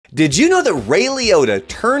Did you know that Ray Liotta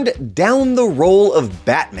turned down the role of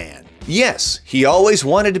Batman? Yes, he always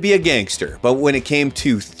wanted to be a gangster, but when it came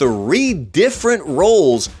to 3 different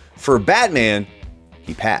roles for Batman,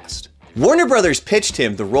 he passed. Warner Brothers pitched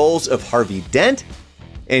him the roles of Harvey Dent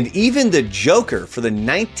and even the Joker for the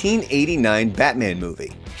 1989 Batman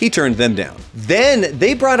movie. He turned them down. Then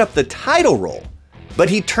they brought up the title role,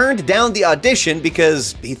 but he turned down the audition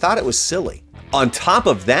because he thought it was silly. On top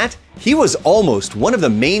of that, he was almost one of the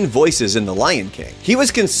main voices in The Lion King. He was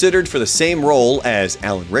considered for the same role as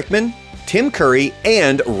Alan Rickman, Tim Curry,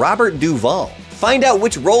 and Robert Duvall. Find out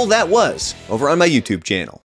which role that was over on my YouTube channel.